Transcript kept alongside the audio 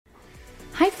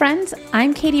Hi friends,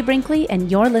 I'm Katie Brinkley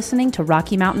and you're listening to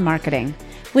Rocky Mountain Marketing.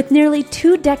 With nearly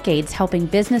 2 decades helping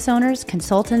business owners,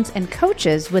 consultants, and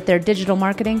coaches with their digital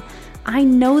marketing, I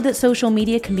know that social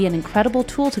media can be an incredible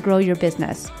tool to grow your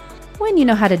business when you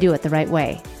know how to do it the right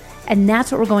way. And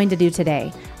that's what we're going to do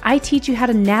today. I teach you how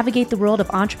to navigate the world of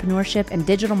entrepreneurship and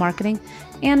digital marketing,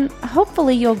 and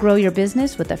hopefully you'll grow your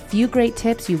business with a few great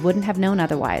tips you wouldn't have known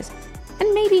otherwise,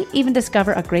 and maybe even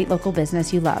discover a great local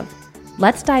business you love.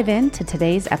 Let's dive into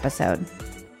today's episode.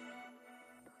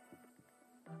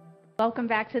 Welcome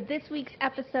back to this week's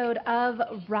episode of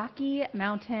Rocky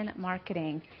Mountain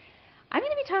Marketing. I'm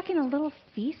going to be talking a little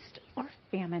feast or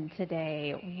famine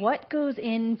today. What goes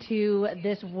into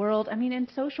this world? I mean, in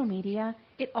social media,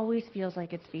 it always feels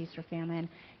like it's feast or famine.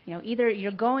 You know, either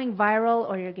you're going viral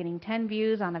or you're getting 10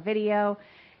 views on a video.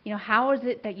 You know, how is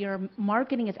it that your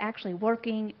marketing is actually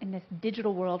working in this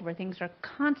digital world where things are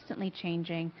constantly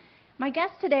changing? My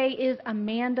guest today is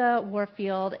Amanda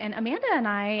Warfield, and Amanda and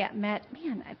I met,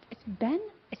 it's been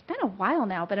a while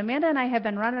now, but Amanda and I have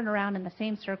been running around in the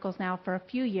same circles now for a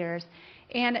few years,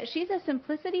 and she's a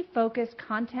simplicity-focused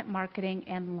content marketing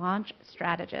and launch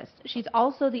strategist. She's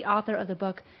also the author of the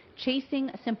book Chasing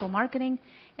Simple Marketing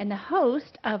and the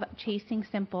host of Chasing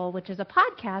Simple, which is a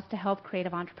podcast to help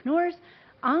creative entrepreneurs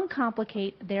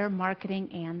uncomplicate their marketing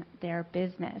and their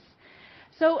business.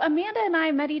 So Amanda and I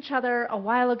met each other a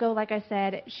while ago, like I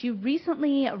said. She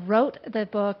recently wrote the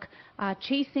book,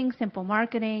 Chasing Simple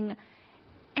Marketing,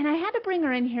 and I had to bring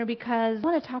her in here because I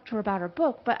want to talk to her about her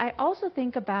book, but I also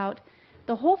think about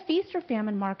the whole feast or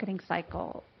famine marketing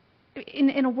cycle.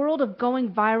 In a world of going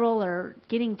viral or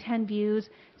getting 10 views,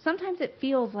 sometimes it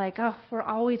feels like, we're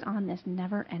always on this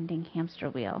never-ending hamster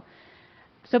wheel.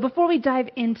 So before we dive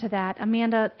into that,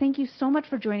 Amanda, thank you so much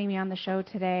for joining me on the show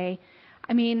today.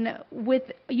 I mean,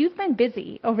 you've been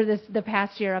busy over the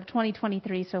past year of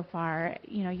 2023 so far.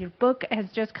 You know, your book has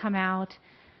just come out.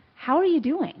 How are you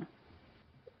doing?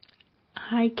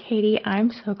 Hi, Katie.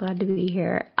 I'm so glad to be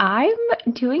here. I'm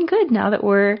doing good now that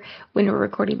when we're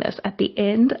recording this at the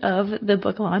end of the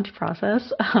book launch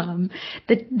process.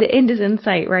 The end is in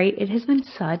sight, right? It has been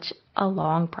such a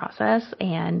long process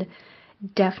and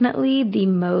definitely the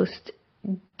most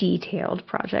detailed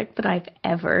project that I've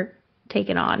ever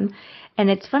taken on. And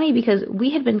it's funny because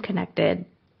we had been connected,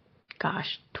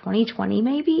 2020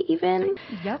 maybe even.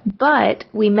 Yep. But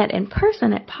we met in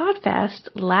person at PodFest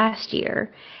last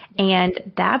year.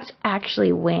 And that's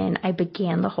actually when I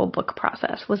began the whole book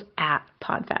process, was at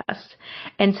PodFest.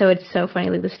 And so it's so funny,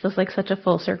 like this feels like such a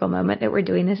full circle moment that we're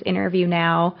doing this interview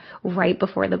now right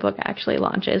before the book actually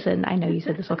launches. And I know you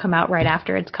said this will come out right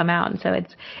after it's come out. And so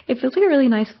it feels like a really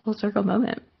nice full circle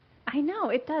moment. I know,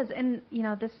 it does. And, you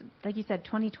know, this, like you said,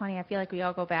 2020, I feel like we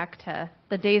all go back to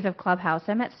the days of Clubhouse.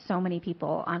 I met so many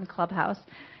people on Clubhouse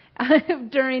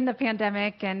during the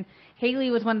pandemic, and Haley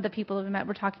was one of the people that we met.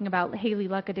 We're talking about Haley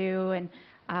Luckadoo, and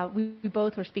we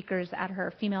both were speakers at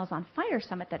her Females on Fire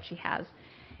Summit that she has.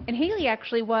 And Haley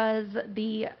actually was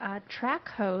the track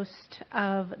host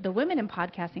of the Women in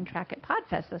Podcasting track at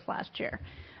PodFest this last year.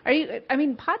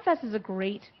 PodFest is a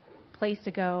great place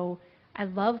to go. I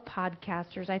love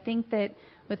podcasters. I think that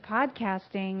with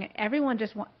podcasting, everyone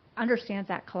just understands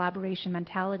that collaboration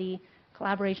mentality,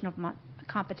 collaboration of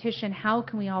competition. How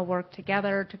can we all work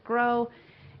together to grow?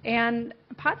 And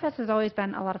PodFest has always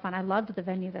been a lot of fun. I loved the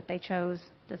venue that they chose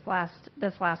this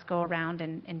last go around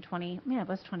in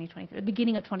 2023, the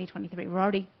beginning of 2023. We're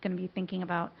already going to be thinking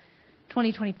about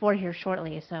 2024 here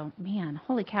shortly. So, man,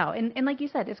 holy cow. And like you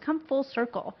said, it's come full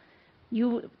circle.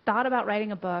 You thought about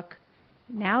writing a book.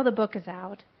 Now the book is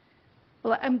out.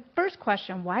 Well, first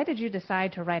question, why did you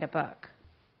decide to write a book?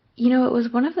 You know, it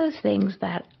was one of those things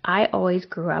that I always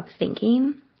grew up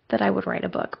thinking that I would write a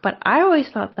book, but I always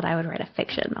thought that I would write a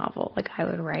fiction novel. Like I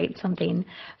would write something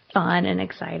fun and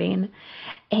exciting.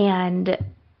 And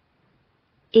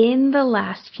in the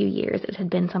last few years, it had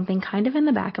been something kind of in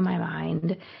the back of my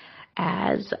mind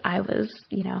as I was,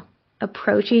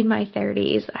 approaching my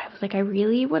 30s. I was like, I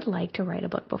really would like to write a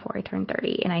book before I turn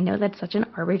 30. And I know that's such an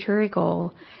arbitrary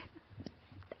goal.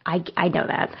 I know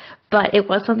that, but it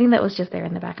was something that was just there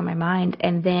in the back of my mind.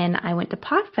 And then I went to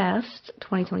PodFest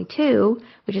 2022,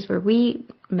 which is where we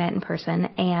met in person,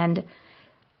 and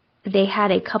they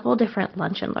had a couple different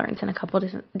lunch and learns and a couple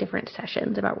different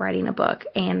sessions about writing a book.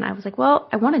 And I was like, well,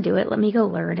 I want to do it. Let me go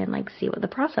learn and see what the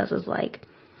process is like.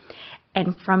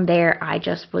 And from there, I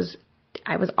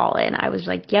was all in. I was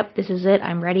like, yep, this is it.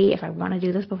 I'm ready. If I want to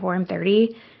do this before I'm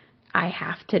 30, I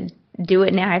have to do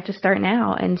it now. I have to start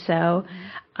now. And so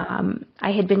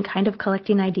I had been kind of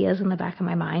collecting ideas in the back of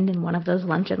my mind, and one of those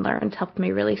lunch and learns helped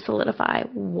me really solidify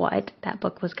what that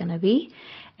book was going to be.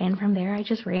 And from there, I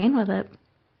just ran with it.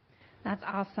 That's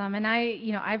awesome. And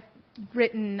I've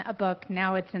written a book.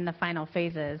 Now it's in the final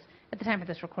phases. At the time of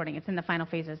this recording, it's in the final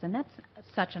phases, and that's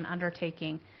such an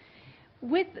undertaking.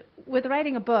 With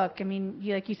writing a book, I mean,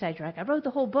 like you said, I wrote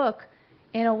the whole book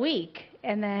in a week,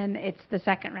 and then it's the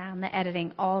second round, the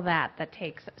editing, all that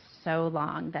takes so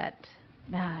long that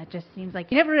it just seems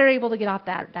like you never are able to get off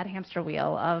that hamster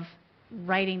wheel of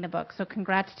writing the book. So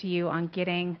congrats to you on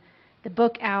getting the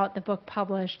book out, the book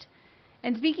published.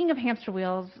 And speaking of hamster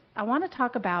wheels, I want to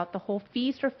talk about the whole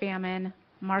feast or famine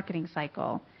marketing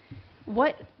cycle.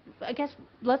 I guess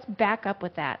let's back up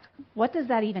with that. What does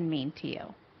that even mean to you?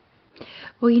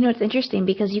 Well, it's interesting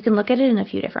because you can look at it in a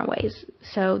few different ways.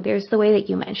 So there's the way that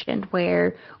you mentioned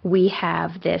where we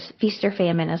have this feast or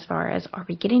famine as far as are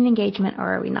we getting engagement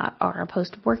or are we not? Are our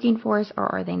posts working for us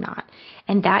or are they not?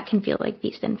 And that can feel like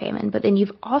feast and famine. But then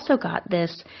you've also got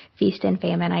this feast and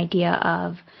famine idea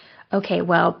of, okay,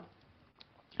 well,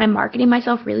 I'm marketing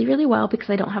myself really, really well because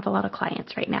I don't have a lot of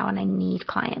clients right now and I need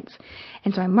clients.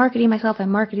 And so I'm marketing myself.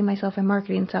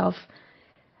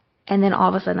 And then all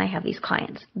of a sudden I have these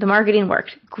clients. The marketing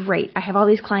worked. Great. I have all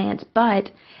these clients,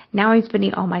 but now I'm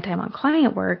spending all my time on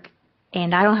client work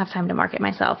and I don't have time to market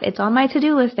myself. It's on my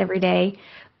to-do list every day,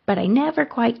 but I never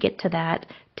quite get to that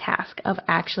task of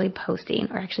actually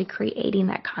posting or actually creating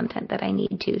that content that I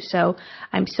need to. So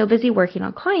I'm so busy working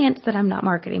on clients that I'm not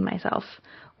marketing myself.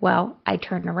 Well, I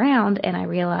turn around and I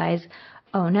realize,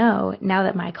 oh no, now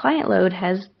that my client load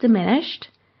has diminished,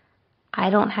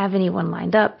 I don't have anyone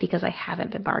lined up because I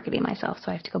haven't been marketing myself.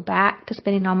 So I have to go back to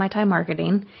spending all my time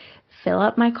marketing, fill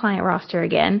up my client roster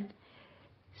again,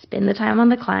 spend the time on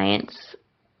the clients,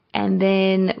 and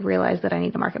then realize that I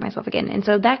need to market myself again. And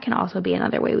so that can also be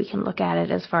another way we can look at it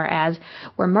as far as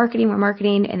we're marketing,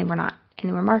 and then we're not. And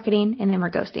then we're marketing, and then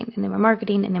we're ghosting. And then we're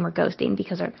marketing, and then we're ghosting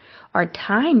because our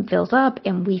time fills up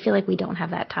and we feel like we don't have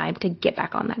that time to get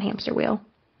back on that hamster wheel.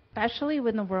 Especially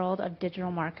in the world of digital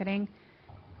marketing,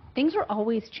 things are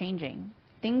always changing.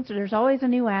 There's always a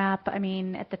new app. I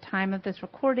mean, at the time of this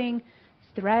recording,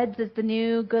 Threads is the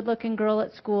new good-looking girl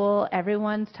at school.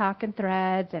 Everyone's talking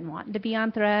Threads and wanting to be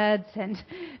on Threads, and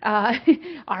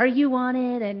are you on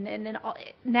it? And then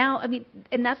now, I mean,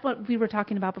 and that's what we were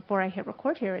talking about before I hit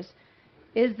record here.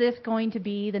 Is this going to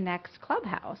be the next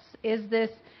Clubhouse? Is this,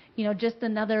 just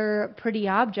another pretty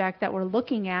object that we're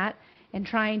looking at and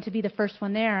trying to be the first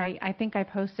one there? I think I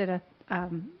posted a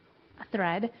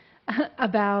thread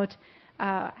about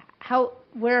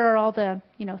where are all the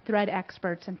thread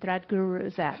experts and thread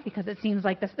gurus at, because it seems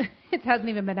like this it hasn't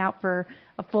even been out for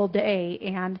a full day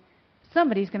and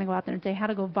somebody's going to go out there and say how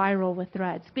to go viral with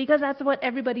Threads, because that's what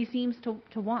everybody seems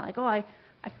to want. Like, oh, I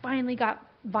finally got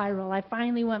viral, I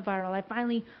finally went viral, I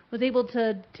finally was able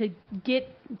to get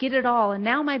it all, and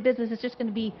now my business is just going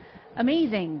to be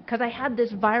amazing because I had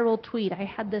this viral tweet, I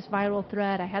had this viral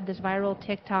thread, I had this viral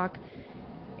TikTok.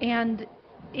 And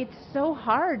it's so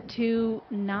hard to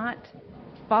not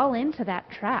fall into that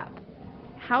trap.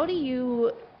 How do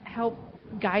you help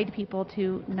guide people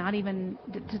to not even,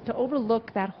 to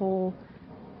overlook that whole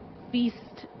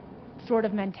feast sort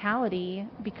of mentality,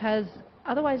 because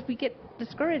otherwise we get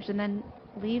discouraged and then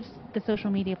leaves the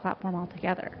social media platform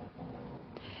altogether?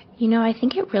 I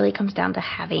think it really comes down to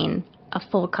having a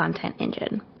full content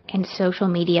engine. And social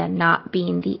media not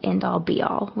being the end-all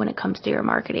be-all when it comes to your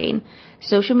marketing.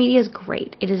 Social media is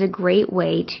great. It is a great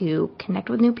way to connect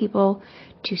with new people,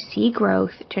 to see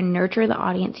growth, to nurture the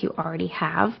audience you already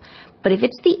have. But if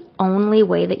it's the only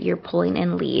way that you're pulling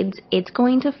in leads, it's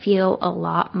going to feel a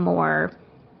lot more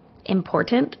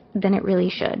important than it really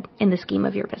should in the scheme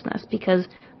of your business, because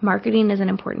marketing is an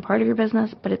important part of your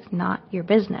business, but it's not your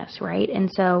business, right?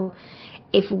 And so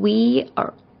if we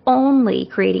are only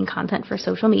creating content for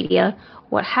social media,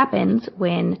 what happens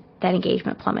when that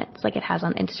engagement plummets like it has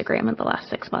on Instagram in the last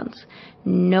 6 months?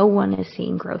 No one is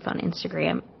seeing growth on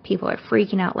Instagram. People are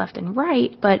freaking out left and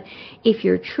right. But if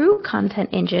your true content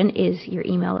engine is your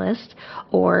email list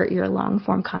or your long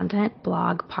form content,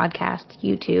 blog, podcast,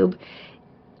 YouTube,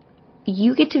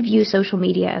 you get to view social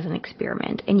media as an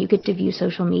experiment, and you get to view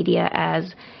social media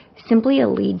as simply a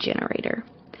lead generator.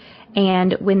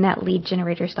 And when that lead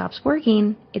generator stops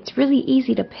working, it's really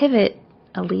easy to pivot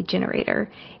a lead generator.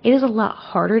 It is a lot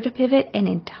harder to pivot an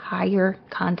entire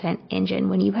content engine.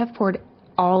 When you have poured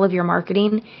all of your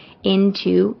marketing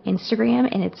into Instagram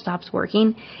and it stops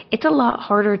working, it's a lot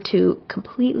harder to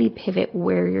completely pivot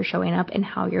where you're showing up and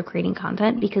how you're creating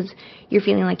content, because you're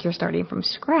feeling like you're starting from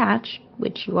scratch,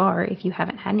 which you are if you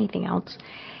haven't had anything else.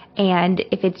 And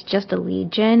if it's just a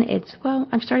lead gen, it's, well,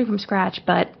 I'm starting from scratch,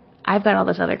 but I've got all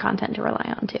this other content to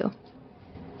rely on too.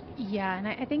 Yeah, and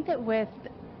I think that with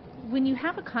when you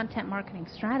have a content marketing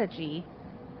strategy,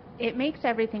 it makes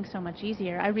everything so much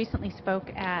easier. I recently spoke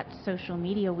at Social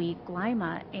Media Week,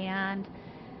 Lima, and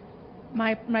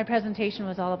my presentation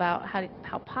was all about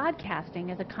how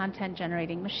podcasting is a content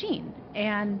generating machine.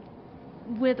 And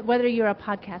with whether you're a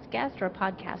podcast guest or a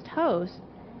podcast host,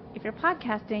 if you're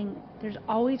podcasting, there's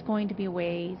always going to be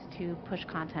ways to push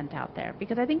content out there,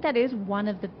 because I think that is one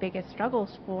of the biggest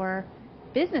struggles for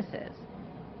businesses,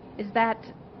 is that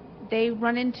they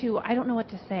run into, I don't know what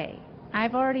to say.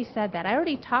 I've already said that. I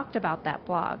already talked about that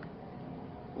blog.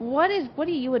 What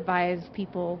do you advise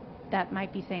people that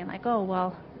might be saying like, oh,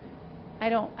 well, I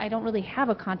don't really have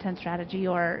a content strategy,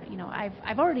 or, you know,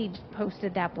 I've already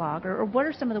posted that blog, or what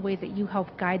are some of the ways that you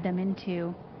help guide them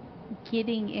into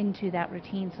getting into that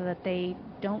routine so that they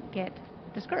don't get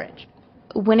discouraged?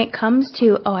 When it comes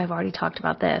to, oh, I've already talked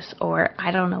about this, or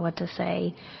I don't know what to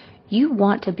say, you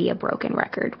want to be a broken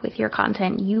record with your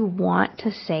content. You want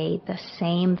to say the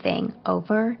same thing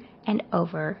over and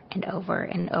over and over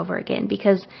and over again,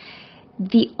 because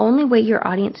the only way your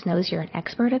audience knows you're an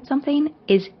expert at something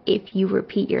is if you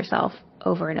repeat yourself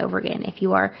over and over again, if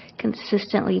you are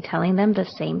consistently telling them the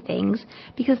same things.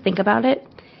 Because think about it,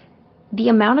 the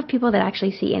amount of people that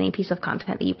actually see any piece of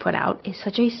content that you put out is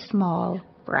such a small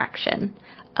fraction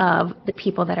of the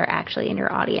people that are actually in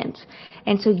your audience.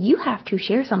 And so you have to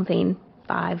share something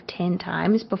 5, 10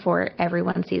 times before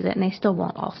everyone sees it, and they still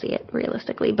won't all see it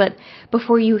realistically, but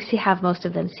before you have most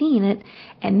of them seeing it.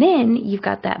 And then you've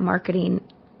got that marketing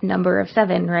number of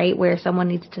 7, right, where someone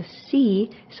needs to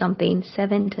see something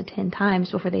 7 to 10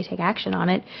 times before they take action on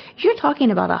it. You're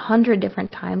talking about 100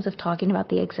 different times of talking about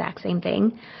the exact same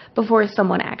thing before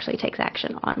someone actually takes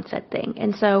action on said thing.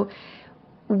 And so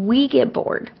we get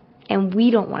bored and we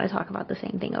don't want to talk about the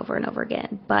same thing over and over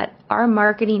again. But our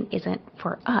marketing isn't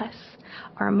for us.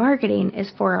 Our marketing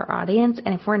is for our audience,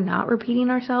 and if we're not repeating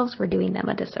ourselves, we're doing them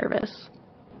a disservice.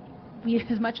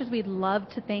 As much as we'd love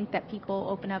to think that people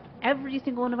open up every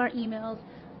single one of our emails,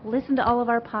 listen to all of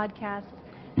our podcasts,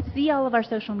 see all of our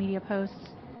social media posts,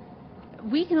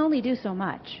 we can only do so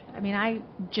much. I mean, I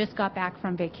just got back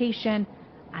from vacation.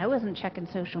 I wasn't checking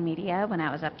social media when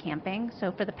I was up camping,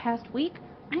 so for the past week,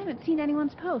 I haven't seen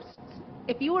anyone's posts.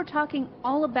 If you were talking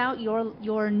all about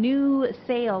your new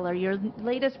sale or your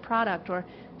latest product or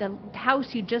the house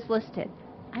you just listed,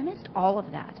 I missed all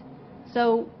of that.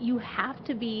 So you have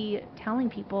to be telling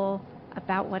people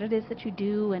about what it is that you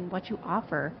do and what you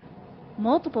offer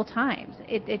multiple times.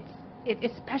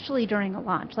 Especially during a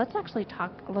launch. Let's actually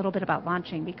talk a little bit about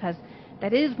launching, because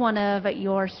that is one of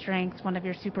your strengths, one of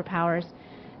your superpowers.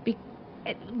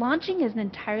 Launching is an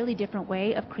entirely different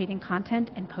way of creating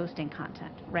content and posting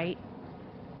content, right?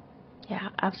 Yeah,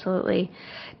 absolutely.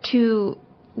 To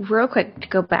real quick to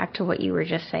go back to what you were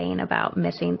just saying about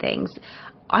missing things,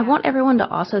 I want everyone to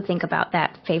also think about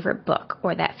that favorite book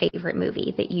or that favorite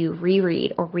movie that you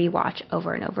reread or rewatch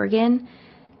over and over again.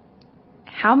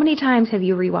 How many times have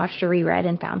you rewatched or reread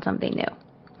and found something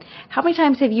new? How many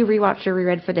times have you rewatched or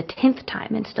reread for the 10th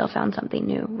time and still found something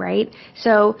new, right?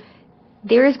 So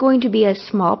there is going to be a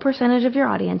small percentage of your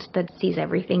audience that sees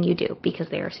everything you do because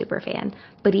they are a super fan.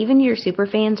 But even your super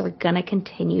fans are going to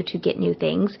continue to get new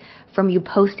things from you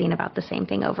posting about the same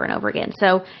thing over and over again.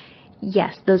 So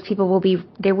yes, those people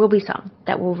there will be some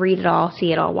that will read it all,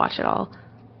 see it all, watch it all.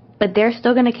 But they're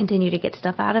still going to continue to get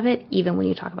stuff out of it even when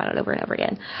you talk about it over and over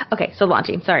again. Okay, so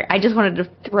launching. Sorry, I just wanted to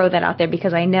throw that out there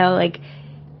because I know, like,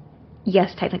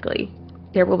 yes, technically,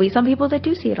 there will be some people that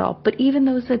do see it all. But even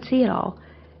those that see it all,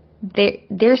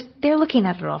 they're looking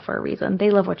at it all for a reason. They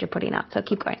love what you're putting out, so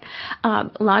keep going.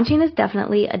 Launching is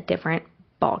definitely a different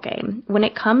ball game. When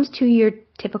it comes to your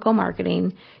typical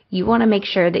marketing, you want to make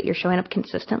sure that you're showing up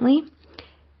consistently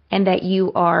and that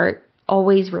you are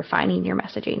always refining your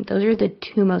messaging. Those are the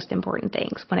 2 most important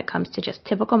things when it comes to just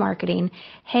typical marketing.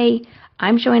 Hey,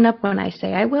 I'm showing up when I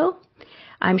say I will.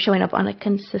 I'm showing up on a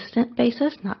consistent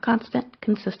basis, not constant,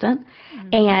 consistent. Mm-hmm.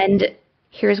 And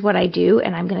here's what I do,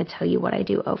 and I'm going to tell you what I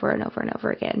do over and over and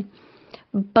over again.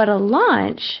 But a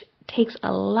launch takes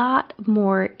a lot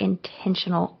more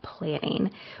intentional planning.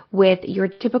 With your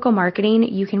typical marketing,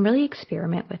 you can really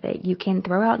experiment with it. You can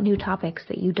throw out new topics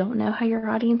that you don't know how your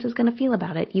audience is going to feel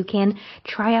about it. You can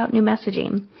try out new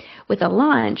messaging. With a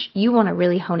launch, you want to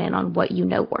really hone in on what you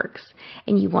know works,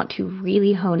 and you want to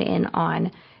really hone in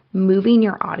on moving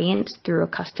your audience through a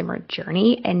customer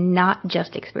journey and not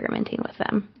just experimenting with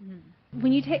them.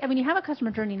 When you have a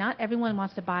customer journey, not everyone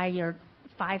wants to buy your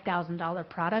 $5,000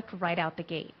 product right out the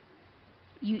gate.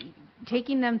 You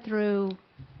taking them through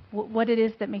what it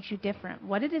is that makes you different,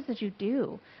 what it is that you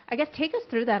do. I guess take us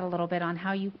through that a little bit on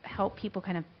how you help people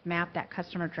kind of map that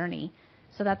customer journey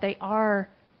so that they are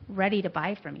ready to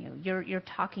buy from you. You're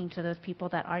talking to those people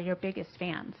that are your biggest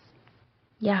fans.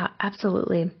 Yeah,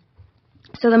 absolutely.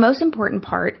 So the most important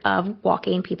part of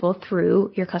walking people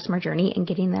through your customer journey and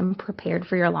getting them prepared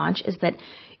for your launch is that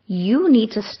you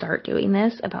need to start doing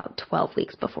this about 12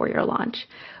 weeks before your launch,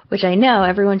 which I know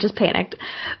everyone just panicked,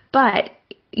 but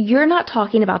you're not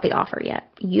talking about the offer yet.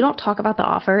 You don't talk about the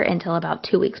offer until about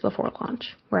 2 weeks before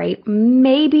launch, right?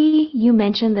 Maybe you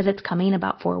mentioned that it's coming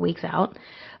about 4 weeks out,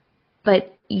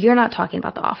 but you're not talking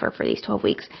about the offer for these 12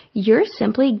 weeks. You're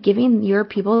simply giving your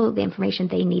people the information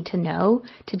they need to know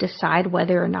to decide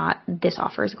whether or not this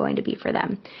offer is going to be for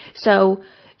them. So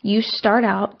you start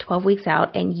out 12 weeks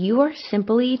out and you are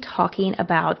simply talking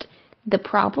about the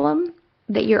problem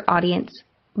that your audience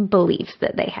believes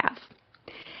that they have.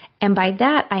 And by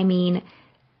that, I mean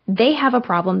they have a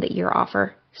problem that your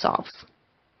offer solves.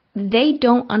 They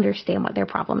don't understand what their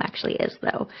problem actually is,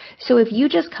 though. So if you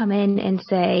just come in and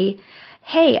say,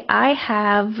 hey, I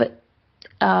have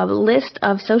a list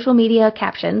of social media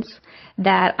captions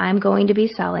that I'm going to be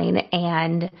selling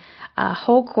and a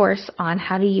whole course on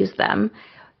how to use them.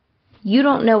 You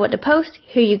don't know what to post.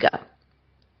 Here you go.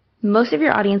 Most of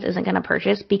your audience isn't going to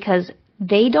purchase because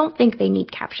they don't think they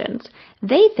need captions.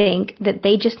 They think that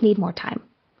they just need more time,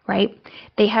 right?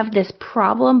 They have this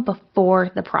problem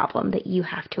before the problem that you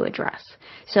have to address.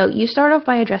 So you start off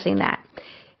by addressing that.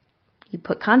 You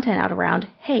put content out around,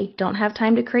 hey, don't have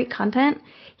time to create content?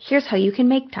 Here's how you can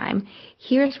make time.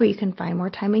 Here's where you can find more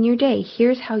time in your day.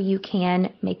 Here's how you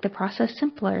can make the process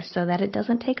simpler so that it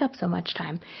doesn't take up so much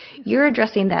time. You're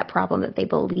addressing that problem that they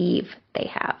believe they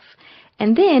have.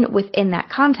 And then within that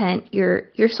content, you're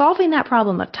solving that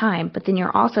problem of time, but then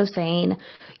you're also saying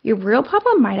your real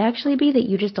problem might actually be that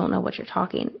you just don't know what to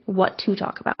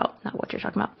talk about, not what you're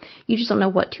talking about. You just don't know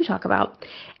what to talk about.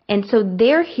 And so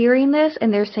they're hearing this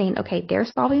and they're saying, okay, they're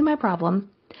solving my problem,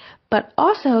 but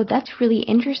also that's really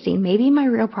interesting. Maybe my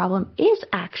real problem is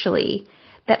actually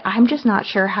that I'm just not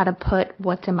sure how to put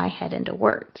what's in my head into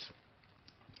words.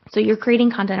 So you're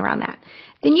creating content around that.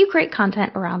 Then you create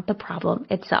content around the problem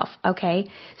itself, okay?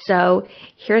 So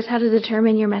here's how to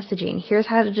determine your messaging. Here's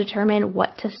how to determine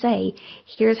what to say.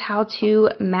 Here's how to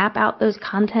map out those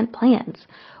content plans.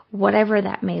 Whatever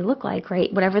that may look like,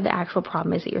 right? Whatever the actual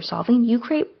problem is that you're solving, you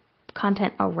create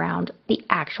content around the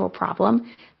actual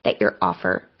problem that your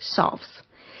offer solves.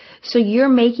 So you're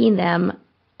making them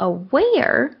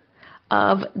aware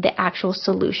of the actual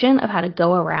solution of how to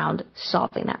go around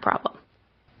solving that problem.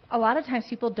 A lot of times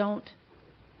people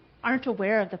aren't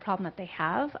aware of the problem that they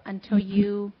have until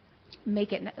you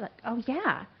make it like, oh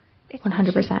yeah, it's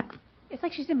 100%. It's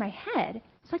like she's in my head.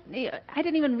 It's like I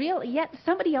didn't even realize yet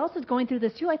somebody else is going through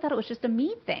this too. I thought it was just a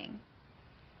me thing.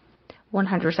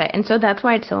 100%. And so that's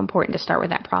why it's so important to start with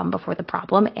that problem before the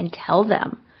problem and tell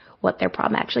them what their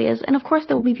problem actually is. And of course,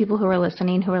 there will be people who are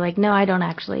listening who are like, no, I don't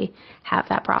actually have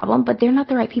that problem, but they're not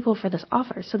the right people for this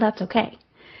offer. So that's okay.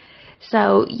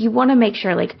 So you want to make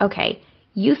sure like, okay,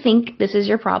 you think this is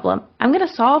your problem. I'm going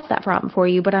to solve that problem for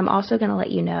you, but I'm also going to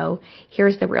let you know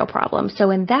here's the real problem.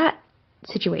 So in that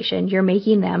situation, you're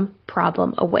making them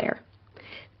problem aware.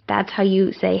 That's how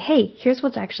you say, hey, here's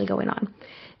what's actually going on.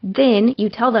 Then you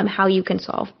tell them how you can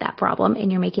solve that problem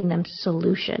and you're making them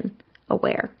solution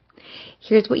aware.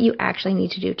 Here's what you actually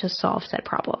need to do to solve said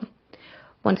problem.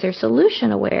 Once they're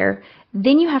solution aware,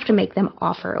 then you have to make them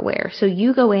offer aware. So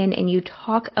you go in and you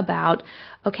talk about,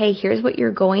 okay, here's what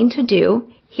you're going to do.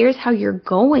 Here's how you're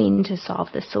going to solve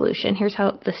this solution. Here's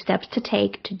how the steps to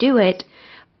take to do it.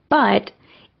 But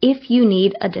if you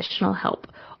need additional help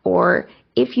or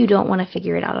if you don't want to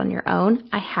figure it out on your own,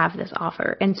 I have this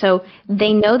offer. And so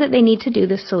they know that they need to do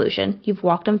this solution. You've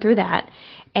walked them through that.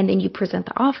 And then you present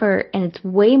the offer and it's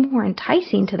way more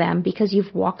enticing to them because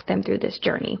you've walked them through this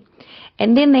journey.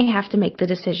 And then they have to make the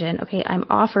decision, okay, I'm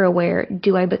offer aware.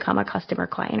 Do I become a customer,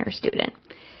 client, or student?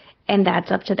 And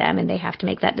that's up to them. And they have to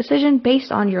make that decision based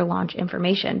on your launch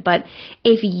information. But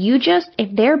if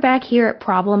they're back here at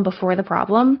problem before the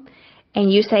problem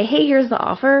and you say, hey, here's the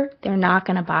offer, they're not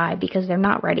going to buy because they're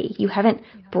not ready. You haven't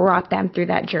brought them through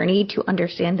that journey to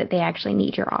understand that they actually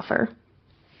need your offer.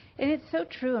 And it's so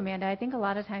true, Amanda. I think a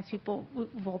lot of times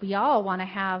we all want to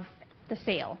have the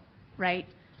sale, right?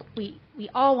 We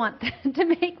all want to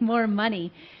make more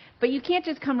money, but you can't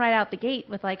just come right out the gate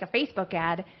with like a Facebook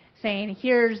ad saying,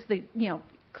 here's the,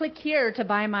 click here to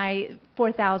buy my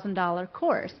 $4,000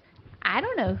 course. I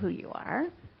don't know who you are.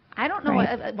 I don't know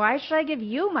why should I give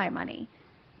you my money?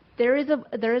 There is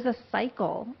a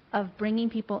cycle of bringing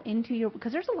people into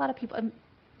because there's a lot of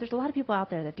people out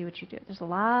there that do what you do. There's a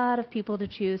lot of people to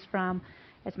choose from.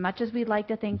 As much as we'd like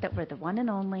to think that we're the one and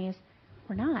onlys,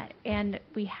 we're not. And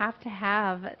we have to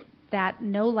have that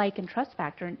know, like, and trust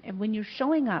factor. And when you're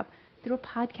showing up through a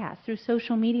podcast, through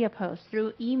social media posts,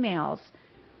 through emails,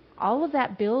 all of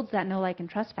that builds that know, like, and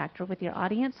trust factor with your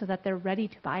audience so that they're ready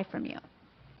to buy from you.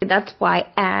 That's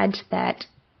why ads that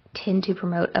tend to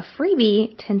promote a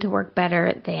freebie tend to work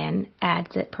better than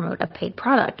ads that promote a paid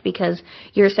product, because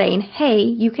you're saying, hey,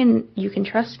 you can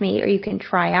trust me, or you can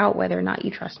try out whether or not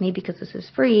you trust me because this is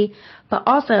free. But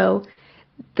also,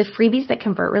 the freebies that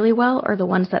convert really well are the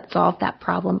ones that solve that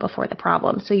problem before the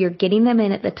problem. So you're getting them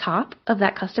in at the top of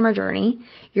that customer journey,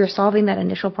 you're solving that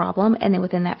initial problem, and then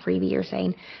within that freebie you're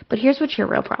saying, but here's what your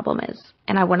real problem is,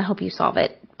 and I want to help you solve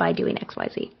it by doing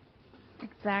XYZ.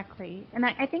 Exactly. And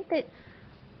I think that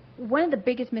one of the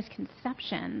biggest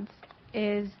misconceptions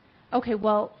is, okay,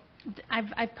 well,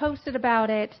 I've posted about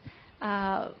it.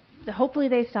 Hopefully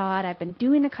they saw it. I've been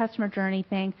doing the customer journey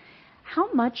thing.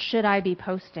 How much should I be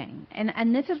posting?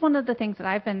 And this is one of the things that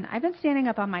I've been standing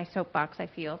up on my soapbox, I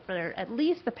feel, for at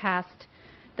least the past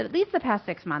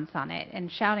 6 months on it,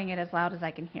 and shouting it as loud as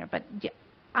I can hear. But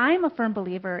I'm a firm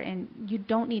believer in you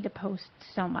don't need to post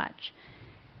so much.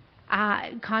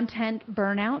 Content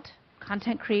burnout.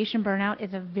 Content creation burnout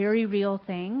is a very real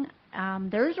thing.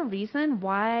 There's a reason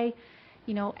why,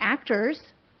 actors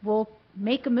will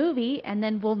make a movie and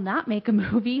then will not make a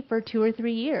movie for 2 or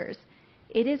 3 years.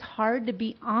 It is hard to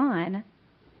be on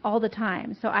all the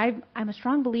time. So I'm a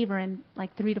strong believer in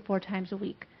like 3 to 4 times a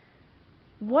week.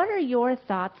 What are your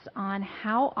thoughts on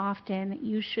how often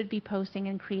you should be posting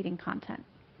and creating content?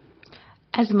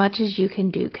 As much as you can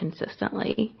do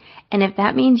consistently. And if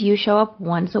that means you show up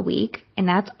once a week and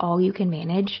that's all you can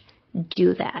manage,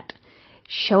 do that.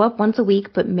 Show up once a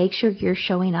week, but make sure you're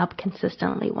showing up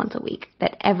consistently once a week,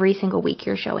 that every single week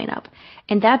you're showing up.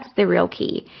 And that's the real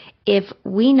key. If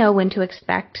we know when to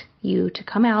expect you to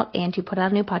come out and to put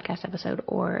out a new podcast episode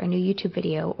or a new YouTube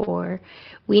video, or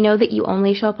we know that you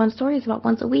only show up on stories about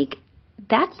once a week,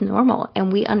 that's normal.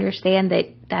 And we understand that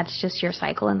that's just your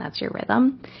cycle and that's your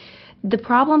rhythm. The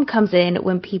problem comes in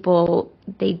when people,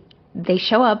 they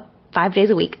show up 5 days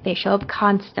a week, they show up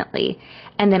constantly,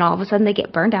 and then all of a sudden they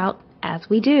get burned out, as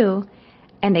we do,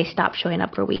 and they stop showing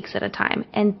up for weeks at a time.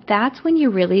 And that's when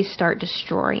you really start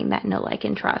destroying that know, like,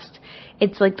 and trust.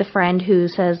 It's like the friend who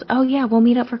says, oh yeah, we'll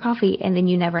meet up for coffee, and then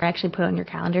you never actually put it on your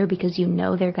calendar because you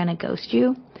know they're going to ghost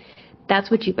you.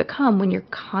 That's what you become when you're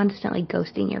constantly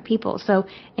ghosting your people. So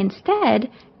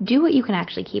instead, do what you can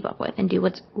actually keep up with and do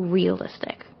what's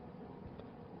realistic.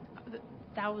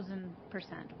 1,000%,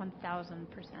 1,000%.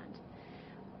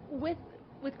 With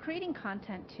creating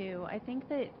content too, I think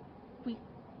that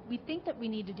we think that we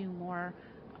need to do more.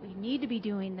 We need to be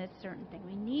doing this certain thing.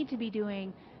 We need to be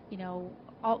doing, we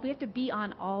have to be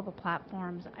on all the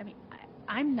platforms. I mean,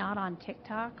 I'm not on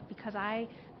TikTok because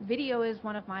video is it's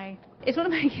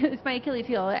my Achilles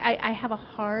heel. I have a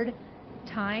hard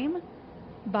time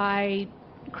by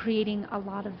creating a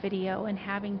lot of video and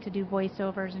having to do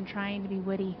voiceovers and trying to be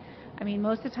witty. I mean,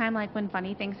 most of the time, like when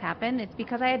funny things happen, it's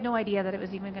because I had no idea that it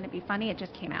was even going to be funny. It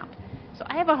just came out. So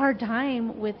I have a hard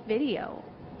time with video.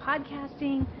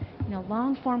 Podcasting,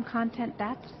 long form content,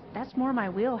 that's more my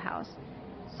wheelhouse.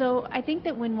 So I think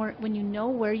that when you know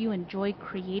where you enjoy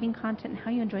creating content and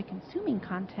how you enjoy consuming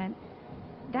content,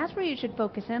 that's where you should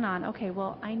focus in on. Okay,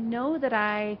 well, I know that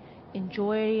I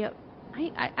enjoy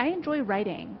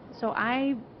writing, so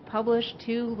I publish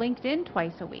to LinkedIn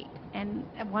twice a week, and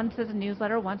once as a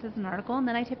newsletter, once as an article, and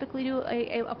then I typically do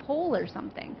a poll or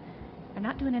something. I'm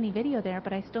not doing any video there,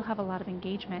 but I still have a lot of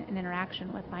engagement and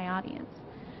interaction with my audience.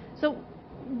 So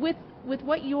with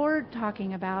what you're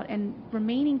talking about and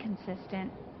remaining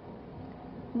consistent,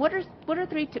 what are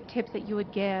 3 tips that you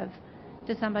would give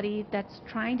to somebody that's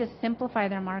trying to simplify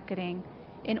their marketing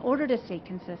in order to stay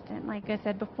consistent? Like I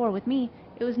said before, with me,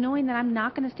 it was knowing that I'm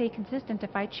not going to stay consistent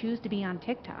if I choose to be on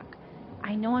TikTok.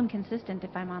 I know I'm consistent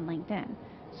if I'm on LinkedIn.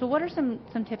 So what are some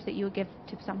tips that you would give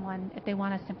to someone if they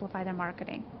want to simplify their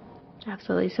marketing?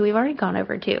 Absolutely. So we've already gone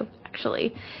over 2,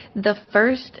 actually. The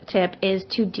first tip is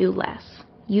to do less.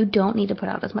 You don't need to put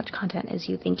out as much content as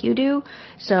you think you do.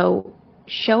 So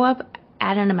show up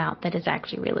at an amount that is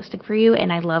actually realistic for you.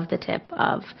 And I love the tip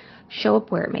of show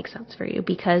up where it makes sense for you,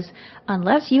 because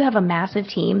unless you have a massive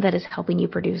team that is helping you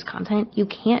produce content, you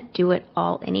can't do it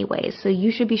all anyways. So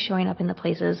you should be showing up in the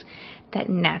places that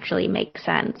naturally make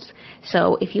sense.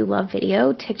 So if you love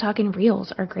video, TikTok and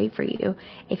Reels are great for you.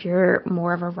 If you're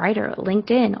more of a writer,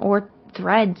 LinkedIn or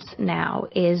Threads now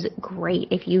is great.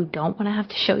 If you don't want to have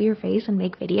to show your face and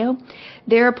make video,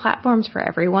 there are platforms for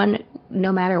everyone,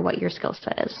 no matter what your skill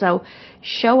set is. So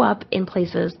show up in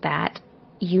places that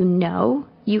you know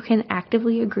you can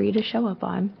actively agree to show up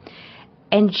on.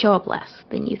 and show up less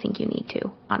than you think you need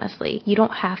to, honestly. You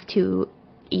don't have to,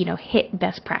 hit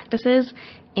best practices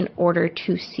in order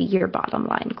to see your bottom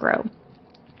line grow.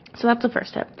 So that's the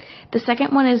first tip. The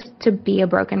second one is to be a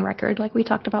broken record, like we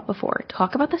talked about before.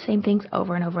 Talk about the same things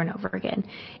over and over and over again.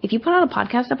 If you put out a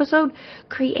podcast episode,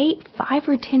 create 5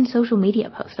 or 10 social media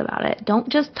posts about it. Don't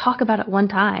just talk about it one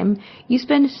time. You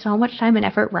spend so much time and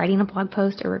effort writing a blog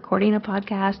post or recording a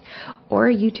podcast or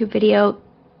a YouTube video.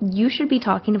 You should be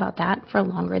talking about that for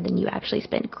longer than you actually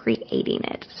spend creating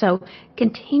it. So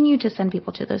continue to send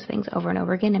people to those things over and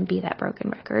over again and be that broken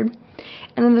record.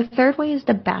 And then the third way is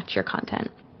to batch your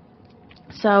content.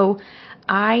 So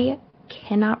I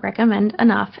cannot recommend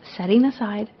enough setting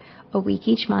aside a week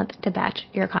each month to batch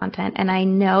your content. And I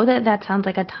know that sounds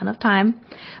like a ton of time,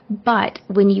 but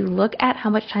when you look at how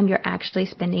much time you're actually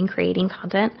spending creating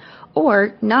content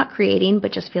or not creating,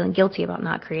 but just feeling guilty about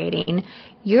not creating,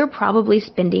 you're probably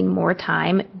spending more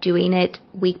time doing it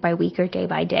week by week or day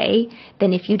by day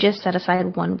than if you just set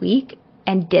aside 1 week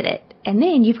and did it. And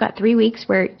then you've got 3 weeks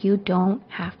where you don't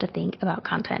have to think about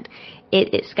content.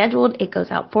 It is scheduled, it goes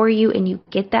out for you, and you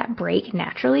get that break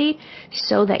naturally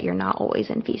so that you're not always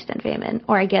in feast and famine.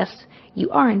 Or I guess you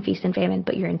are in feast and famine,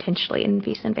 but you're intentionally in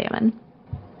feast and famine.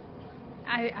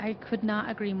 I could not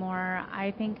agree more.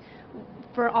 I think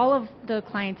for all of the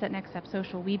clients at Next Step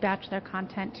Social, we batch their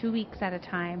content 2 weeks at a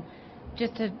time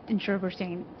just to ensure we're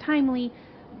staying timely.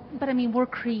 But I mean, we're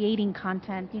creating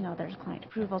content, there's client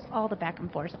approvals, all the back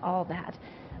and forth, all that.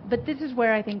 But this is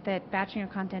where I think that batching your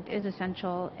content is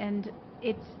essential, and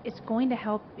it's going to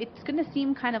help. It's going to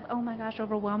seem kind of, oh my gosh,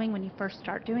 overwhelming when you first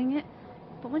start doing it.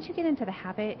 But once you get into the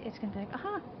habit, it's going to be like,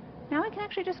 now I can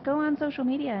actually just go on social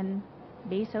media and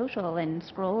be social and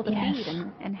scroll the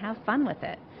feed and have fun with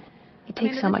it. It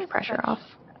takes so much pressure off.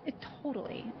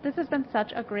 Totally. This has been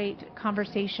such a great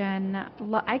conversation.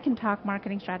 I can talk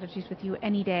marketing strategies with you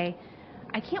any day.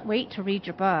 I can't wait to read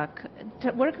your book.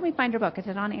 Where can we find your book? Is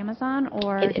it on Amazon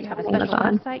or do you have a special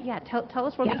website? Yeah, tell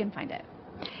us where we can find it.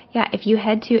 Yeah, if you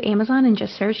head to Amazon and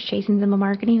just search Chasing Simple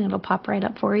Marketing, it'll pop right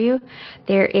up for you.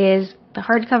 There is the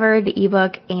hardcover, the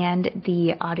ebook, and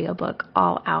the audiobook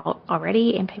all out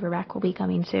already, and paperback will be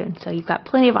coming soon. So you've got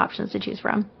plenty of options to choose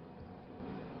from.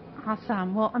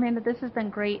 Awesome. Well, Amanda, this has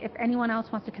been great. If anyone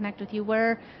else wants to connect with you,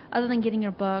 other than getting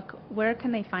your book, where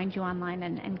can they find you online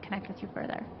and connect with you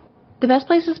further? The best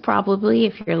place is probably,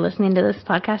 if you're listening to this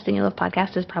podcast and you love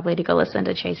podcasts, is probably to go listen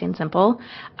to Chasing Simple.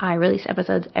 I release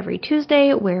episodes every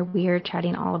Tuesday where we are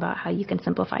chatting all about how you can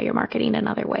simplify your marketing in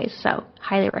other ways. So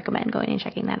highly recommend going and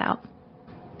checking that out.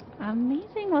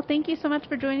 Amazing. Well, thank you so much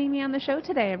for joining me on the show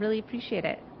today. I really appreciate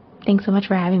it. Thanks so much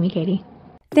for having me, Katie.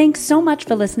 Thanks so much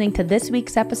for listening to this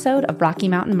week's episode of Rocky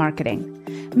Mountain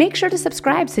Marketing. Make sure to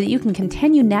subscribe so that you can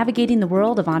continue navigating the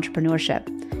world of entrepreneurship.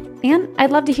 And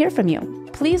I'd love to hear from you.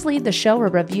 Please leave the show a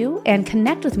review and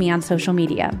connect with me on social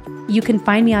media. You can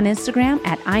find me on Instagram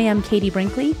at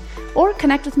 @IamKatieBrinkley or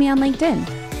connect with me on LinkedIn.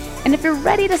 And if you're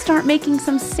ready to start making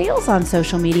some sales on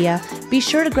social media, be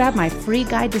sure to grab my free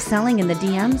guide to selling in the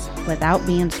DMs without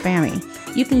being spammy.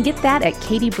 You can get that at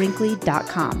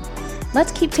katiebrinkley.com.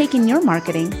 Let's keep taking your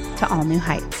marketing to all new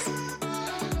heights.